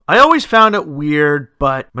I always found it weird,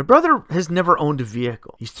 but my brother has never owned a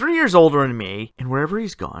vehicle. He's 3 years older than me, and wherever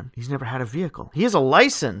he's gone, he's never had a vehicle. He has a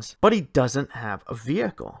license, but he doesn't have a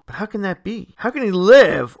vehicle. But how can that be? How can he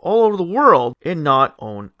live all over the world and not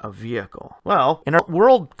own a vehicle? Well, in our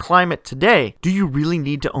world climate today, do you really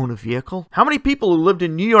need to own a vehicle? How many people who lived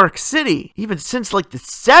in New York City, even since like the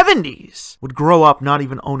 70s, would grow up not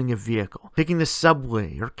even owning a vehicle, taking the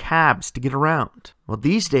subway or cabs to get around? Well,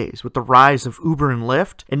 these days, with the rise of Uber and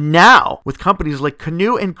Lyft, and now with companies like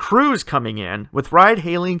Canoe and Cruise coming in with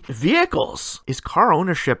ride-hailing vehicles, is car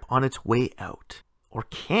ownership on its way out? Or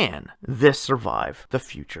can this survive the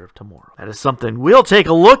future of tomorrow? That is something we'll take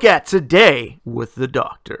a look at today with the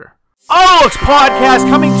doctor. Autolux Podcast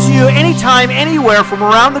coming to you anytime, anywhere from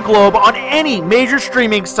around the globe on any major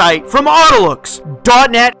streaming site from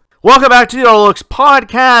Autolux.net. Welcome back to the Autolux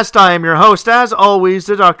Podcast. I am your host, as always,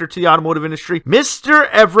 the doctor to the automotive industry, Mr.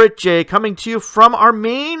 Everett J, coming to you from our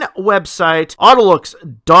main website,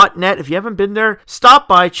 Autolux.net. If you haven't been there, stop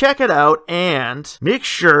by, check it out, and make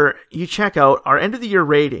sure you check out our end-of-the-year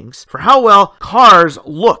ratings for how well cars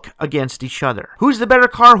look against each other. Who's the better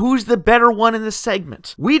car? Who's the better one in the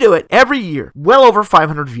segment? We do it every year, well over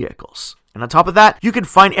 500 vehicles. And on top of that, you can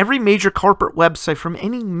find every major corporate website from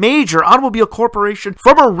any major automobile corporation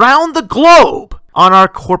from around the globe on our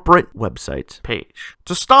corporate website page.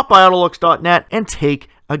 So stop by Autolux.net and take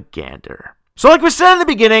a gander. So like we said in the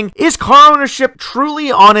beginning, is car ownership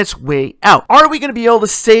truly on its way out? Are we going to be able to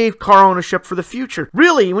save car ownership for the future?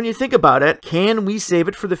 Really, when you think about it, can we save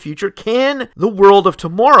it for the future? Can the world of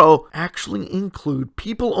tomorrow actually include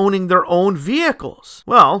people owning their own vehicles?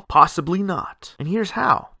 Well, possibly not. And here's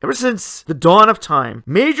how. Ever since the dawn of time,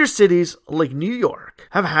 major cities like New York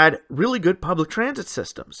have had really good public transit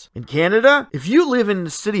systems. In Canada, if you live in the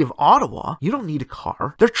city of Ottawa, you don't need a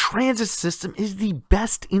car. Their transit system is the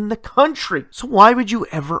best in the country. So why would you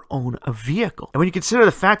ever own a vehicle? And when you consider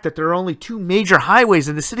the fact that there are only 2 major highways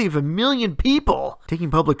in the city of 1 million people, taking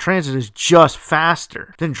public transit is just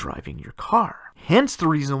faster than driving your car. Hence the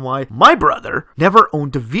reason why my brother never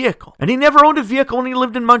owned a vehicle. And he never owned a vehicle when he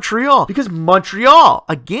lived in Montreal. Because Montreal,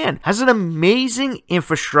 again, has an amazing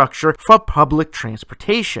infrastructure for public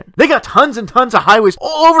transportation. They got tons and tons of highways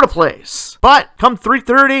all over the place. But come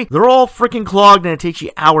 3:30, they're all freaking clogged and it takes you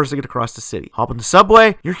hours to get across the city. Hop on the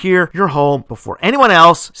subway, you're here, you're home before anyone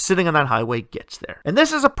else sitting on that highway gets there. And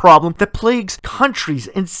this is a problem that plagues countries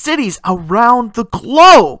and cities around the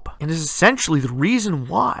globe. And is essentially the reason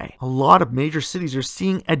why a lot of major cities are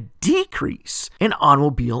seeing a decrease in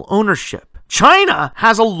automobile ownership. China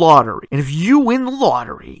has a lottery, and if you win the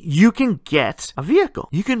lottery, you can get a vehicle.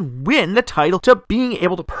 You can win the title to being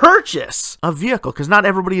able to purchase a vehicle, because not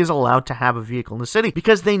everybody is allowed to have a vehicle in the city,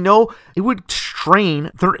 because they know it would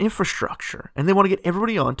strain their infrastructure, and they want to get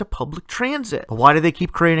everybody onto public transit. But why do they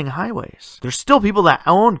keep creating highways? There's still people that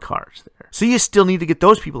own cars there, so you still need to get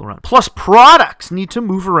those people around. Plus, products need to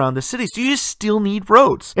move around the city, so you still need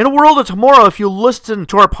roads. In a world of tomorrow, if you listen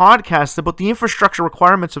to our podcast about the infrastructure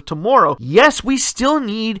requirements of tomorrow, yes, we still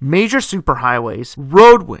need major superhighways,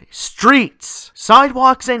 roadways, streets,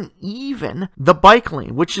 sidewalks, and even the bike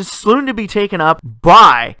lane, which is soon to be taken up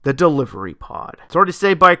by the delivery pod. Sorry to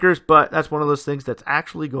say, bikers, but that's one of those things that's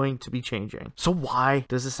actually going to be changing. So why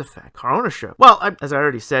does this affect car ownership? Well, as I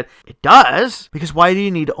already said, it does, because why do you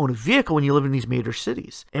need to own a vehicle when you live in these major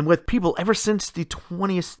cities? And with people ever since the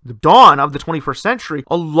dawn of the 21st century,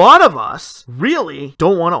 a lot of us really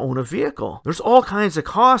don't want to own a vehicle. There's all kinds of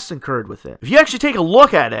costs incurred with it. If you actually take a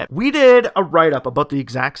look at it, we did a write-up about the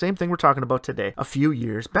exact same thing we're talking about today a few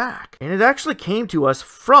years back. And it actually came to us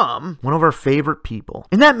from one of our favorite people.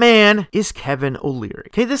 And that man is Kevin O'Leary.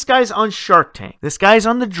 Okay, this guy's on Shark Tank. This guy's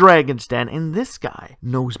on the Dragon's Den. And this guy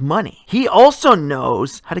knows money. He also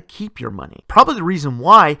knows how to keep your money. Probably the reason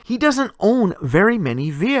why he doesn't own very many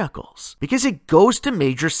vehicles. Because he goes to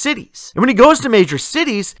major cities. And when he goes to major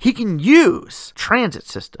cities, he can use transit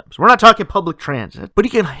systems. We're not talking public transit, but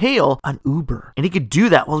he can hail an Uber. And he could do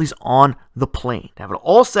that while he's on the plane. Have it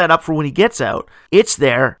all set up for when he gets out. It's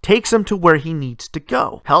there, takes him to where he needs to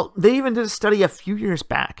go. Hell, they even did a study a few years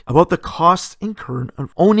back about the costs incurred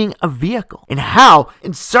of owning a vehicle and how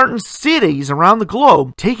in certain cities around the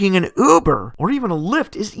globe, taking an Uber or even a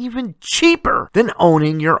Lyft is even cheaper than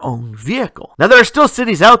owning your own vehicle. Now, there are still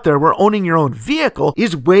cities out there where owning your own vehicle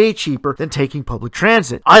is way cheaper than taking public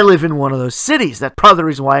transit. I live in one of those cities. That's probably the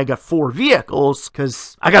reason why I got 4 vehicles,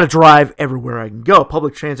 because I got to drive everywhere I can go.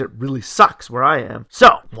 Public transit really sucks where I am.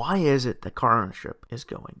 So, why is it that car ownership is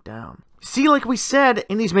going down? See, like we said,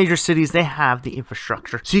 in these major cities, they have the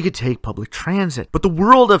infrastructure so you could take public transit. But the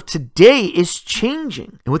world of today is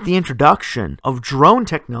changing. And with the introduction of drone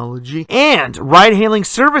technology and ride-hailing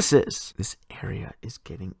services, this area is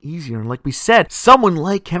getting easier. And like we said, someone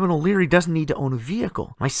like Kevin O'Leary doesn't need to own a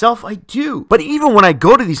vehicle. Myself, I do. But even when I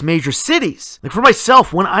go to these major cities, like for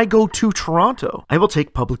myself, when I go to Toronto, I will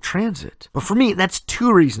take public transit. But for me, that's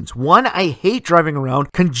 2 reasons. One, I hate driving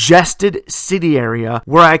around congested city area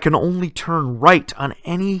where I can only turn right on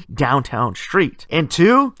any downtown street. And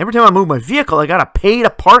 2, every time I move my vehicle, I gotta pay to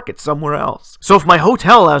park it somewhere else. So if my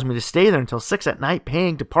hotel allows me to stay there until 6 at night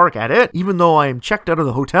paying to park at it, even though I am checked out of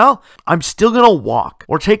the hotel, I'm still gonna walk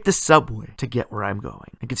or take the subway to get where I'm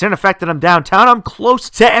going. And considering the fact that I'm downtown, I'm close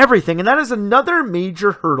to everything. And that is another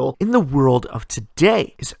major hurdle in the world of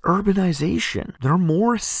today, is urbanization. There are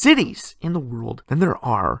more cities in the world than there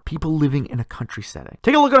are people living in a country setting.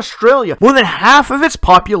 Take a look at Australia. More than half of its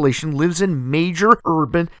population lives in major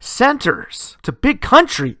urban centers. It's a big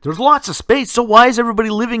country. There's lots of space, so why is everybody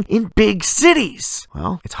living in big cities?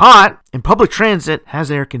 Well, it's hot, and public transit has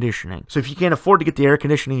air conditioning. So if you can't afford to get the air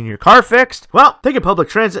conditioning in your car fixed, well, taking public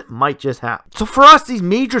transit might just happen. So for us, these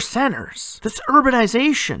major centers, this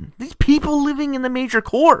urbanization, these people living in the major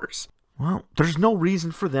cores, well, there's no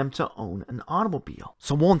reason for them to own an automobile.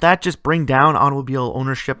 So won't that just bring down automobile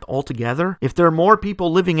ownership altogether? If there are more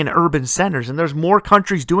people living in urban centers and there's more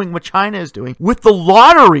countries doing what China is doing, with the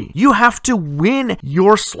lottery, you have to win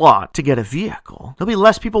your slot to get a vehicle. There'll be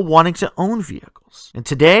less people wanting to own vehicles. And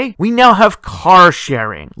today, we now have car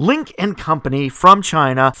sharing. Link & Company from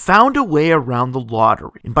China found a way around the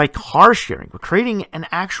lottery. And by car sharing, we're creating an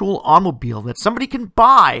actual automobile that somebody can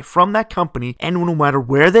buy from that company, and no matter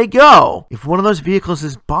where they go, if one of those vehicles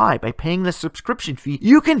is by paying the subscription fee,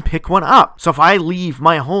 you can pick one up. So if I leave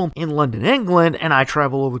my home in London, England, and I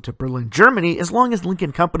travel over to Berlin, Germany, as long as Link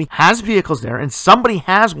 & Company has vehicles there and somebody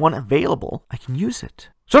has one available, I can use it.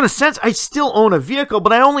 So in a sense, I still own a vehicle,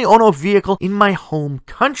 but I only own a vehicle in my home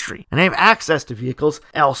country, and I have access to vehicles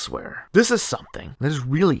elsewhere. This is something that is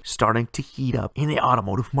really starting to heat up in the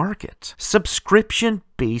automotive market.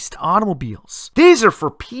 Subscription-based automobiles. These are for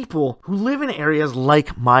people who live in areas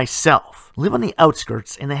like myself, live on the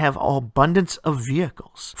outskirts, and they have an abundance of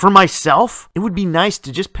vehicles. For myself, it would be nice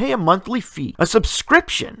to just pay a monthly fee, a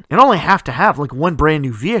subscription, and only have to have like one brand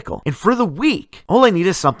new vehicle. And for the week, all I need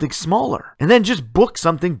is something smaller, and then just book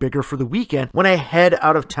something bigger for the weekend when I head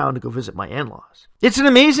out of town to go visit my in-laws. It's an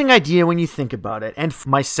amazing idea when you think about it. And for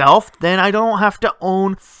myself, then I don't have to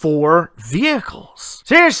own 4 vehicles.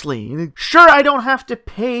 Seriously, sure, I don't have to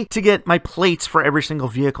pay to get my plates for every single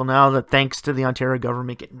vehicle now, that thanks to the Ontario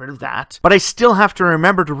government getting rid of that. But I still have to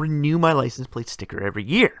remember to renew my license plate sticker every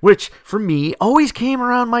year, which for me always came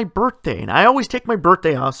around my birthday. And I always take my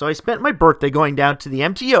birthday off, so I spent my birthday going down to the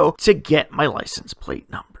MTO to get my license plate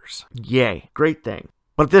numbers. Yay, great thing.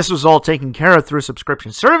 But if this was all taken care of through a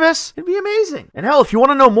subscription service, it'd be amazing. And hell, if you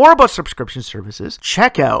want to know more about subscription services,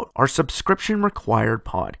 check out our Subscription Required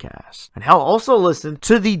podcast. And hell, also listen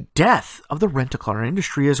to the death of the rental car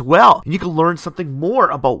industry as well. And you can learn something more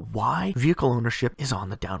about why vehicle ownership is on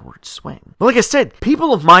the downward swing. But like I said,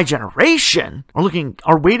 people of my generation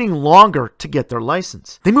are waiting longer to get their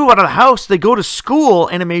license. They move out of the house, they go to school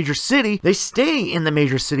in a major city, they stay in the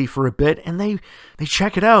major city for a bit, and they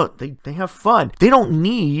check it out. They have fun. They don't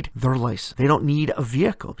need their license. They don't need a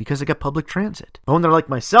vehicle because they got public transit. But when they're like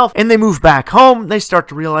myself and they move back home, they start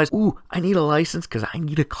to realize, ooh, I need a license because I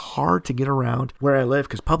need a car to get around where I live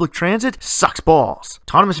because public transit sucks balls.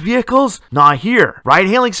 Autonomous vehicles, not here.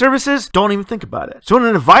 Ride-hailing services, don't even think about it. So in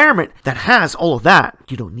an environment that has all of that,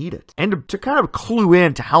 you don't need it. And to kind of clue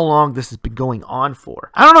in to how long this has been going on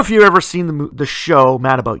for, I don't know if you've ever seen the show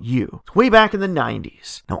Mad About You. It's way back in the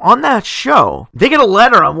 90s. Now on that show, they get a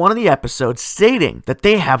letter on one of the episodes stating that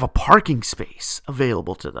they have a parking space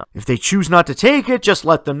available to them. If they choose not to take it, just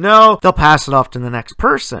let them know. They'll pass it off to the next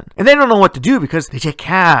person. And they don't know what to do because they take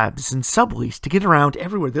cabs and subways to get around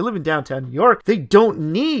everywhere. They live in downtown New York. They don't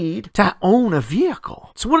need to own a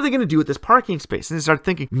vehicle. So what are they going to do with this parking space? And they start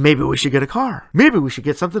thinking, maybe we should get a car. Maybe we should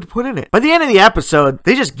get something to put in it. By the end of the episode,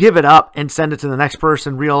 they just give it up and send it to the next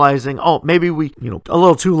person, realizing, oh, maybe we, a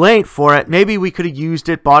little too late for it. Maybe we could have used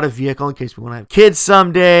it, bought a vehicle in case we want to have kids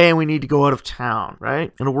someday and we need to go out of town,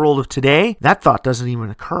 right? In a world of today, that thought doesn't even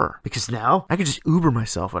occur because now I can just Uber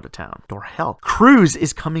myself out of town. Or hell, Cruise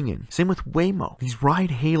is coming in. Same with Waymo. These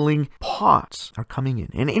ride-hailing pods are coming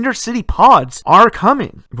in, and intercity pods are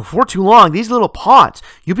coming. Before too long, these little pods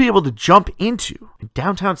you'll be able to jump into in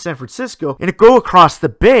downtown San Francisco and go across the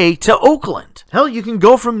bay to Oakland. Hell, you can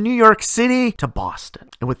go from New York City to Boston.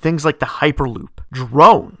 And with things like the Hyperloop,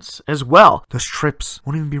 drones as well, those trips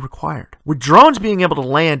won't even be required. With drones being able to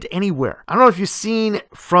land anywhere. I don't know if you've seen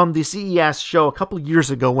from the CES show a couple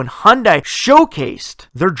years ago when Hyundai showcased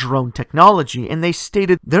their drone technology, and they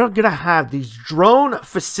stated they're going to have these drone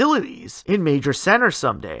facilities in major centers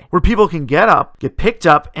someday where people can get up, get picked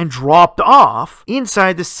up, and dropped off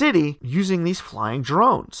inside the city using these flying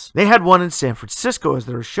drones. They had one in San Francisco as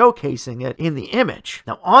they were showcasing it in the image.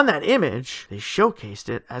 Now, on that image, they showcased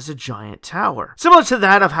it as a giant tower. Similar to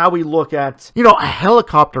that of how we look at, a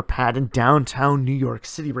helicopter pad in downtown New York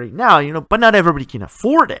City right now, but not everybody can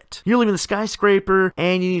afford it. You live in the skyscraper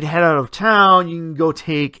and you need to head out of town, you can go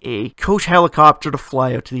take a coach helicopter to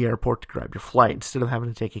fly out to the airport to grab your flight instead of having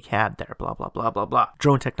to take a cab there, blah, blah, blah, blah, blah.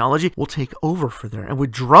 Drone technology will take over for there. And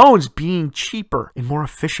with drones being cheaper and more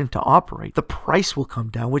efficient to operate, the price will come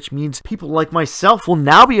down, which means people like myself will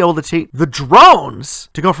now be able to take the drones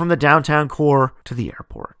to go from the downtown core to the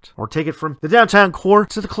airport, or take it from the downtown core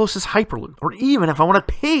to the closest Hyperloop, or even if I want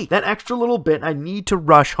to pay that extra little bit I need to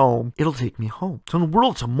rush home, it'll take me home. So in the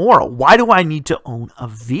world of tomorrow, why do I need to own a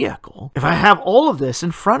vehicle if I have all of this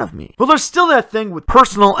in front of me? Well, there's still that thing with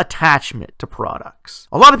personal attachment to products.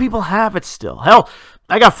 A lot of people have it still. Hell,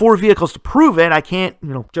 I got 4 vehicles to prove it. I can't,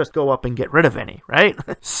 just go up and get rid of any, right?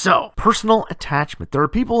 So, personal attachment. There are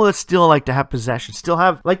people that still like to have possessions,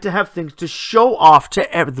 like to have things to show off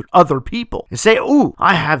to other people and say, ooh,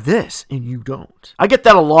 I have this and you don't. I get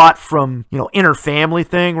that a lot from, inner family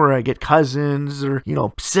thing where I get cousins or,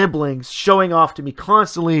 siblings showing off to me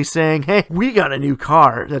constantly saying, hey, we got a new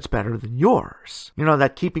car that's better than yours.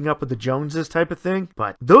 That keeping up with the Joneses type of thing.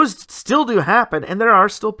 But those still do happen, and there are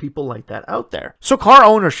still people like that out there. So car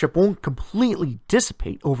ownership won't completely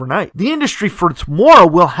dissipate overnight. The industry for tomorrow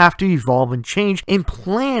will have to evolve and change and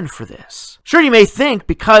plan for this. Sure, you may think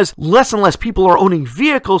because less and less people are owning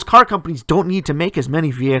vehicles, car companies don't need to make as many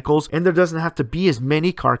vehicles, and there doesn't have to be as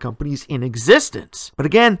many car companies in existence. But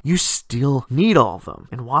again, you still need all of them.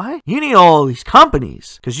 And why? You need all of these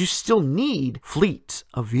companies because you still need fleets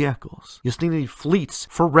of vehicles. You still need fleets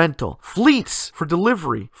for rental, fleets for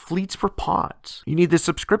delivery, fleets for pods. You need the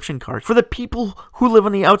subscription cards for the people who live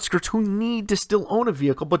on the outskirts who need to still own a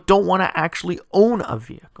vehicle but don't want to actually own a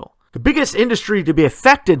vehicle. The biggest industry to be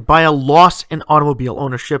affected by a loss in automobile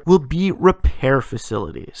ownership will be repair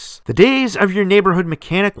facilities. The days of your neighborhood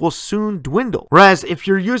mechanic will soon dwindle, whereas if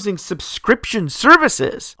you're using subscription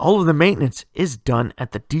services, all of the maintenance is done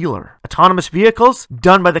at the dealer. Autonomous vehicles,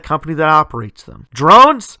 done by the company that operates them.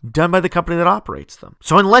 Drones, done by the company that operates them.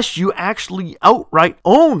 So unless you actually outright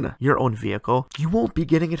own your own vehicle, you won't be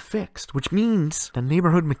getting it fixed, which means the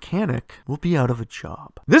neighborhood mechanic will be out of a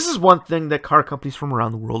job. This is one thing that car companies from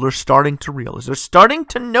around the world are starting to realize. They're starting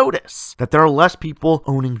to notice that there are less people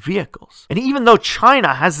owning vehicles. And even though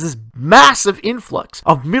China has this massive influx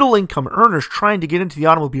of middle-income earners trying to get into the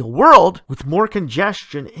automobile world, with more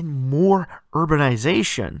congestion and more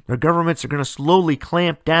urbanization, their governments are going to slowly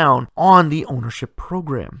clamp down on the ownership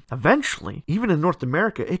program. Eventually, even in North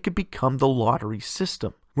America, it could become the lottery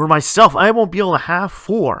system, where myself, I won't be able to have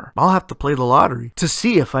 4. I'll have to play the lottery to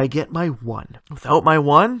see if I get my 1. Without my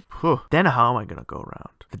 1, then how am I going to go around?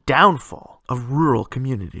 The downfall of rural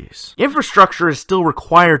communities. Infrastructure is still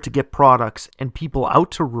required to get products and people out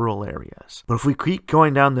to rural areas. But if we keep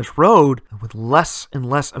going down this road with less and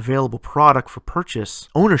less available product for purchase,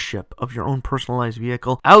 ownership of your own personalized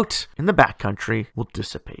vehicle out in the backcountry will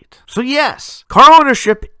dissipate. So yes, car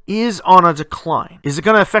ownership is on a decline. Is it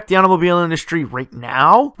going to affect the automobile industry right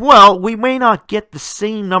now? Well, we may not get the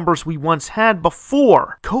same numbers we once had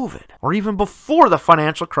before COVID, or even before the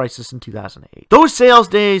financial crisis in 2008. Those sales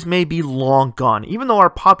days may be long gone. Even though our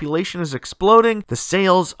population is exploding, the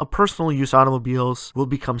sales of personal use automobiles will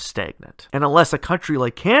become stagnant. And unless a country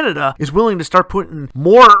like Canada is willing to start putting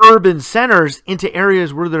more urban centers into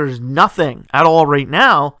areas where there's nothing at all right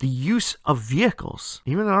now, the use of vehicles,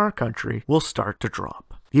 even in our country, will start to drop.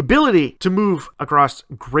 The ability to move across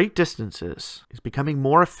great distances is becoming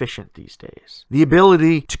more efficient these days. The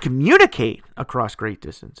ability to communicate across great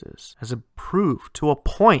distances has improved to a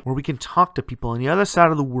point where we can talk to people on the other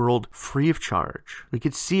side of the world free of charge. We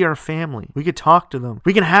could see our family. We could talk to them.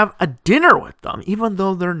 We can have a dinner with them, even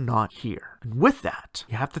though they're not here. And with that,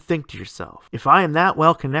 you have to think to yourself, if I am that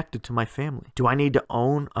well connected to my family, do I need to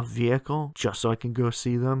own a vehicle just so I can go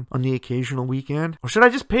see them on the occasional weekend? Or should I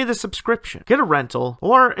just pay the subscription, get a rental,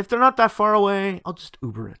 or if they're not that far away, I'll just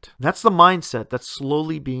Uber it? That's the mindset that's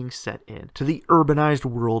slowly being set in to the urbanized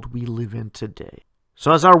world we live in today.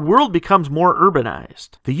 So as our world becomes more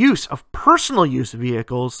urbanized, the use of personal use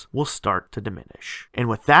vehicles will start to diminish. And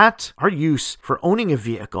with that, our use for owning a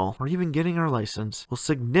vehicle or even getting our license will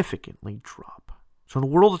significantly drop. So in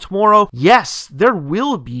the world of tomorrow, yes, there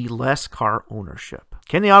will be less car ownership.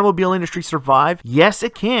 Can the automobile industry survive? Yes,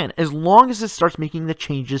 it can, as long as it starts making the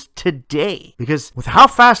changes today. Because with how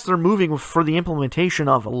fast they're moving for the implementation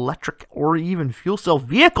of electric or even fuel cell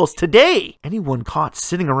vehicles today, anyone caught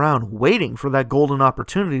sitting around waiting for that golden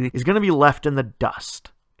opportunity is going to be left in the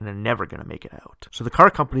dust, and they're never going to make it out. So the car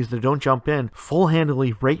companies that don't jump in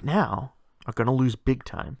full-handedly right now are going to lose big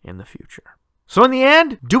time in the future. So in the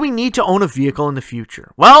end, do we need to own a vehicle in the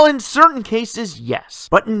future? Well, in certain cases, yes.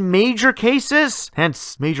 But in major cases,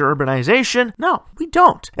 hence major urbanization, no, we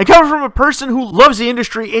don't. And coming from a person who loves the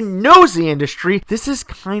industry and knows the industry, this is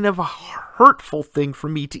kind of a hurtful thing for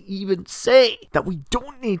me to even say, that we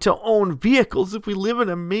don't need to own vehicles if we live in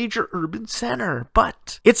a major urban center.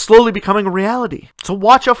 But it's slowly becoming a reality. So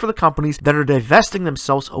watch out for the companies that are divesting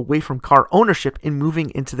themselves away from car ownership and moving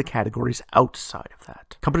into the categories outside of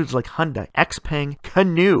that. Companies like Hyundai, XPeng,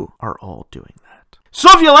 Canoo are all doing that. So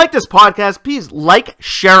if you like this podcast, please like,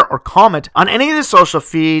 share, or comment on any of the social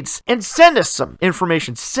feeds and send us some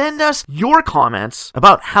information. Send us your comments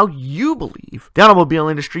about how you believe the automobile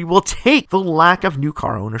industry will take the lack of new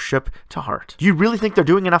car ownership to heart. Do you really think they're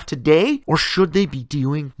doing enough today, or should they be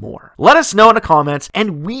doing more? Let us know in the comments,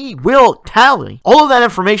 and we will tally all of that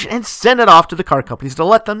information and send it off to the car companies to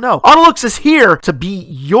let them know. Autolux is here to be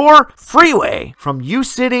your freeway from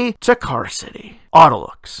U-City to Car City.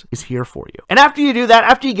 Autolux is here for you. And after you do that,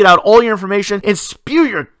 after you get out all your information and spew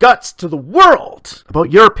your guts to the world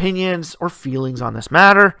about your opinions or feelings on this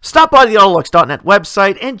matter, stop by the Autolux.net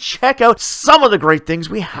website and check out some of the great things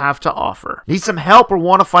we have to offer. Need some help or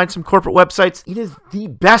want to find some corporate websites? It is the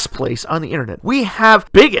best place on the internet. We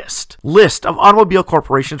have biggest list of automobile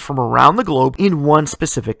corporations from around the globe in one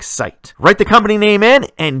specific site. Write the company name in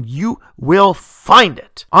and you will find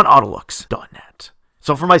it on Autolux.net.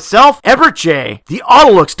 So for myself, Everett J, the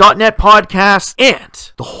Autolux.net podcast,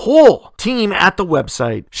 and the whole team at the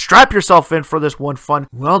website, strap yourself in for this one fun,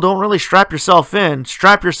 well, don't really strap yourself in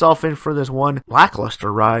for this one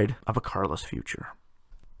lackluster ride of a carless future.